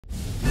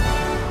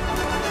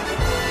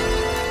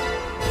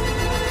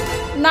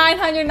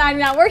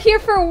999. We're here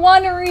for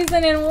one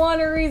reason and one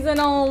reason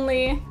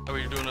only. Are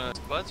we doing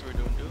squads or are we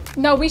doing duos?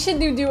 No, we should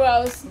do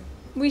duos.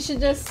 We should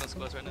just...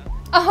 Squads right now?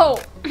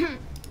 Oh.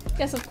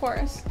 Yes, of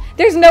course.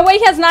 There's no way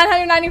he has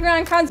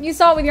 999 crowns. You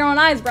saw it with your own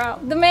eyes, bro.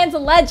 The man's a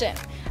legend.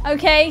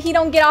 Okay? He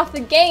don't get off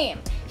the game.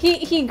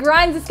 He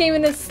grinds this game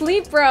in his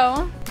sleep,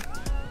 bro.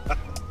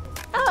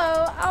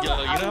 Oh, Yo,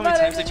 you know how many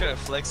times they try to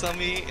flex on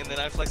me and then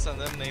I flex on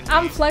them and they leave?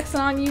 I'm flexing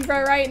on you,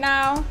 bro, right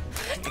now.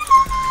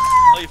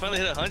 Oh, you finally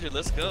hit 100.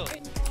 Let's go.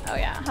 Oh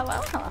yeah,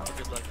 hello. For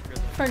good luck.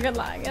 For good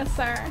luck, yes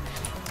sir.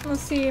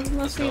 Let's see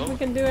if we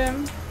can do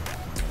it.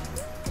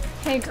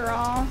 Hey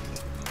girl.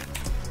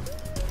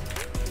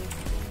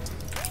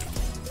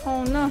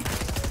 Oh no.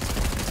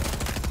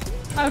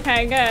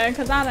 Okay, good,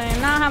 because I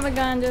did not have a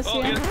gun just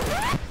yet.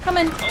 Yeah. Come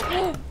in.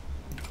 Oh.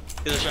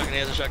 He has a shotgun, he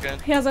has a shotgun.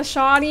 He has a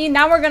shotty.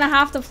 Now we're gonna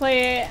have to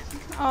play it.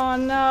 Oh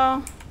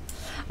no.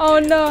 Oh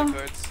no.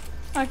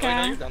 Okay.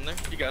 Oh, no, you're down there.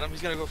 You got him.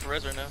 He's gonna go for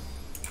res right now.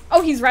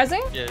 Oh, he's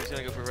rezzing? Yeah, he's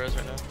gonna go for res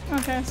right now.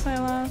 Okay, say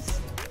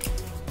less.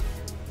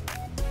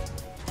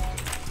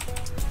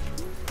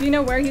 Do you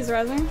know where he's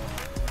rezzing?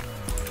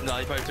 No,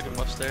 he probably took him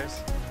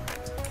upstairs.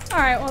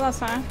 Alright, well that's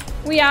fine.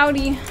 We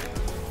outie.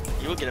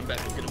 You will get him back,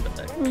 we'll get him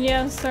back.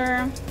 Yes,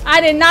 sir. I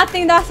did not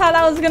think that's how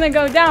that was gonna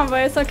go down,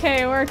 but it's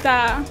okay, it worked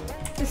out.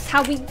 This is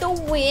how we do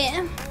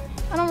it.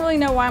 I don't really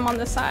know why I'm on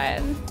this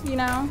side, you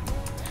know?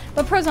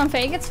 But pros on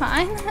fake, it's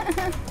fine.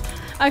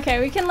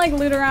 Okay, we can like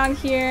loot around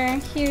here.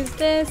 Here's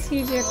this,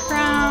 here's your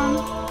crown.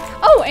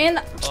 Oh,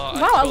 and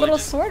wow, a little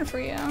sword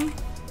for you.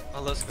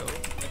 Oh, let's go.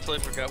 I totally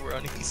forgot we're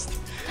on east.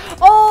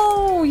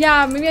 Oh,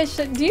 yeah, maybe I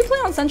should. Do you play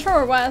on Central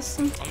or West?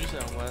 I'm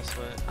usually on West,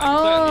 but I can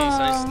play on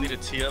East. I just need to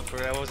tee up for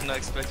it. I was not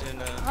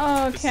expecting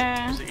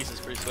okay. East is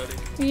pretty sweaty.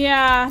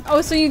 Yeah.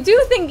 Oh, so you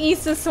do think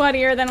East is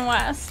sweatier than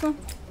West?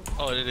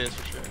 Oh, it is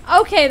for sure.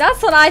 Okay,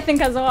 that's what I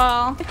think as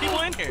well. People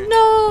in here.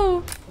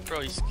 No. Bro,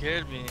 you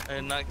scared me. I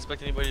did not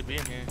expect anybody to be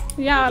in here.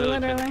 Yeah, They're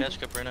literally. playing the cash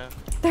cup right now.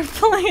 They're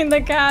playing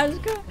the cash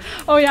cup.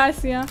 Oh yeah, I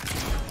see ya.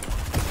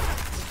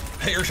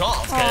 Hey, your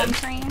shots, Oh, I'm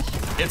trash.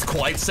 It's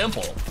quite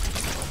simple.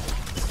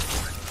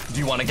 Do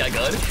you want to get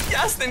good?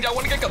 Yes, then I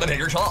want to get good. Then hit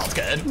your shots,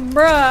 kid.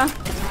 Bruh.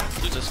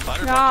 Dude, just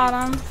spider Got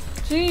him.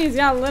 Jeez,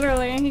 yeah,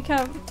 literally. He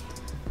kept.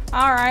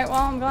 Alright,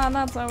 well, I'm glad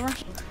that's over.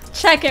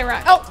 Check it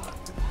right. Oh!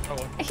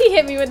 He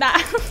hit me with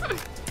that.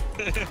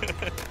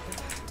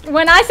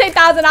 When I say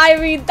 1,000, I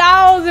mean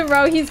 1,000,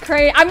 bro. He's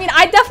crazy. I mean,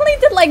 I definitely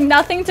did like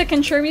nothing to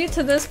contribute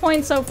to this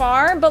point so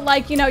far, but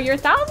like, you know, your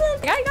 1,000,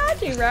 I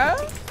got you, bro.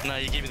 Nah,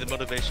 you gave me the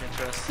motivation and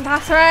trust.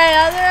 That's right,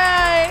 that's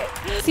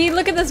right. See,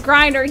 look at this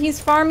grinder. He's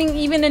farming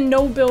even in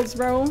no builds,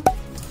 bro.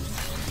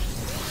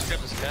 Just grab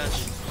this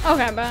cash.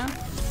 Okay, bet.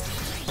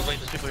 Oh, wait,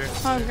 there's people here.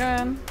 Oh,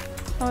 good.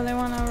 Oh, they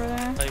went over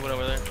there. Oh, you went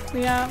over there.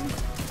 Yeah.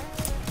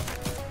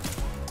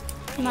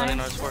 I'm landing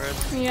on his forehead.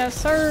 Yes,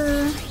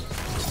 sir.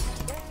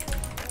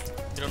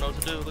 You don't know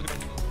what to do. Look at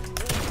him.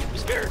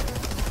 He's scared.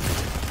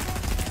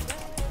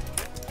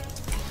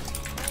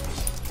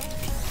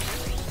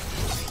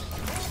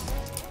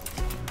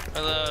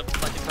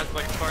 Like you talked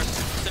about your cars.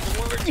 Take a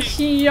word or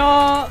two.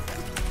 Y'all,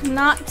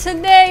 not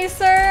today,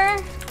 sir.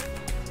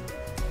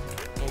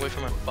 I'll wait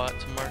for my bot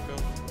to Marco.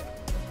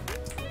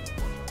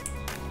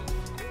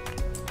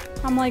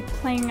 I'm like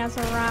playing as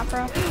a rat,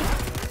 bro.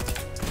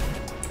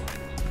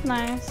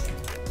 Nice.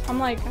 I'm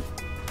like,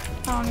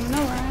 I don't even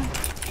know where.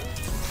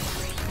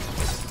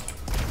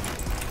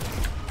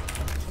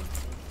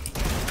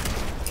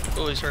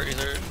 Oh, he's hurt,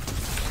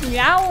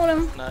 Yowed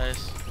him.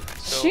 Nice.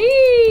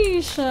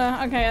 Sheesh.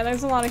 Okay, yeah,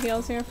 there's a lot of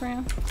heals here for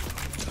you.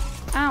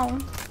 Ow.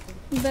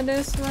 The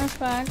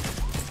disrespect.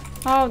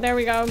 Oh, there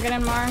we go. Get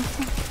in, Mark.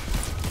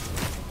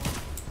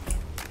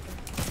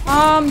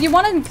 You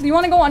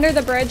wanna go under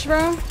the bridge,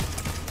 bro?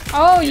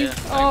 Oh, yeah,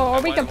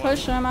 or we can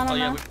push him. I don't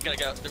know. Oh yeah, we gotta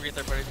get out. They're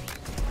third party.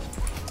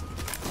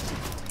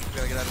 We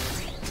gotta get out of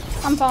here.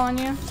 I'm following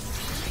you.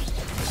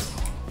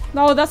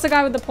 Oh, that's the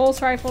guy with the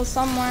pulse rifle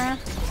somewhere.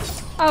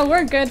 Oh,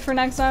 we're good for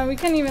next time. We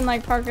can even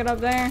like park it up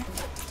there.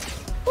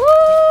 Woo!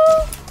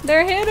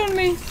 They're hitting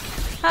me.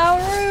 How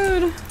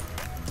rude.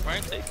 Why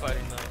aren't they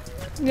fighting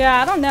though?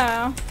 Yeah, I don't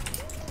know.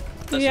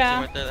 That's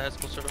yeah. the team right there that has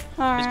closer to.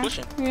 All right. He's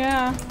pushing.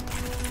 Yeah.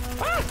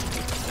 Ah!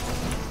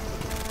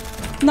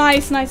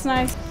 Nice, nice,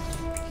 nice.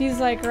 He's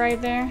like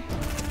right there.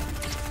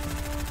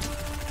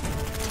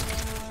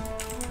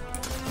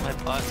 My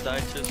bot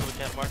died too, so we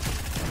can't mark him.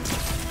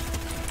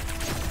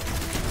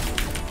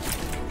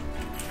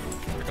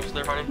 Here comes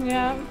their party.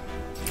 Yeah.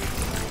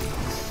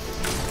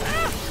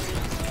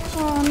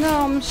 Oh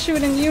no, I'm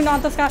shooting you,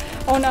 not this guy.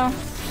 Oh no.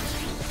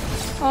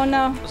 Oh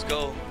no. Let's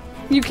go.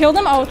 You killed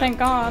him? Oh, thank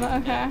God.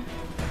 Okay.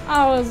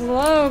 I was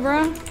low,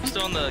 bro. You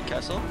still in the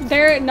castle?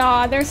 They're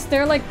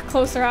like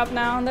closer up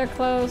now. They're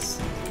close.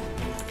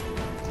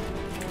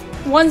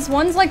 One's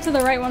like to the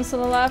right, one's to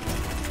the left.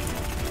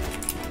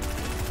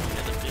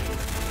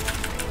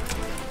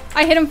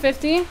 I hit him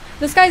 50.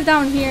 This guy's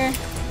down here.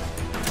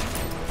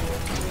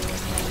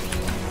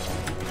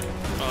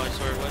 Oh, I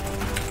swear what?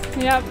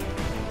 Yep.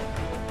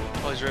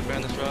 Oh, he's right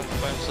behind this rock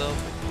by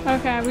himself.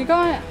 Okay, we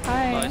going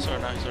high. Oh, he's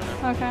sorting out, he's sorting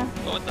out. Okay,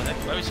 Oh, what the heck?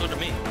 Why are you sorting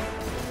me?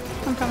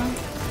 I'm coming.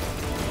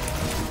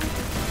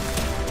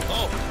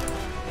 Oh!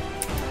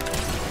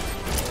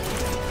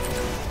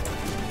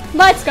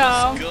 Let's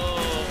go. Go!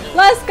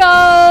 Let's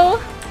go.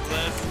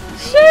 Let's go!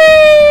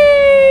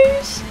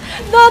 Sheesh!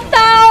 The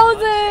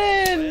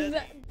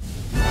 1,000!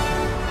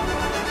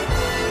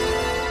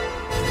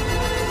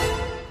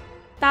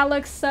 That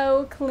looks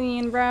so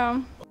clean,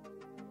 bro.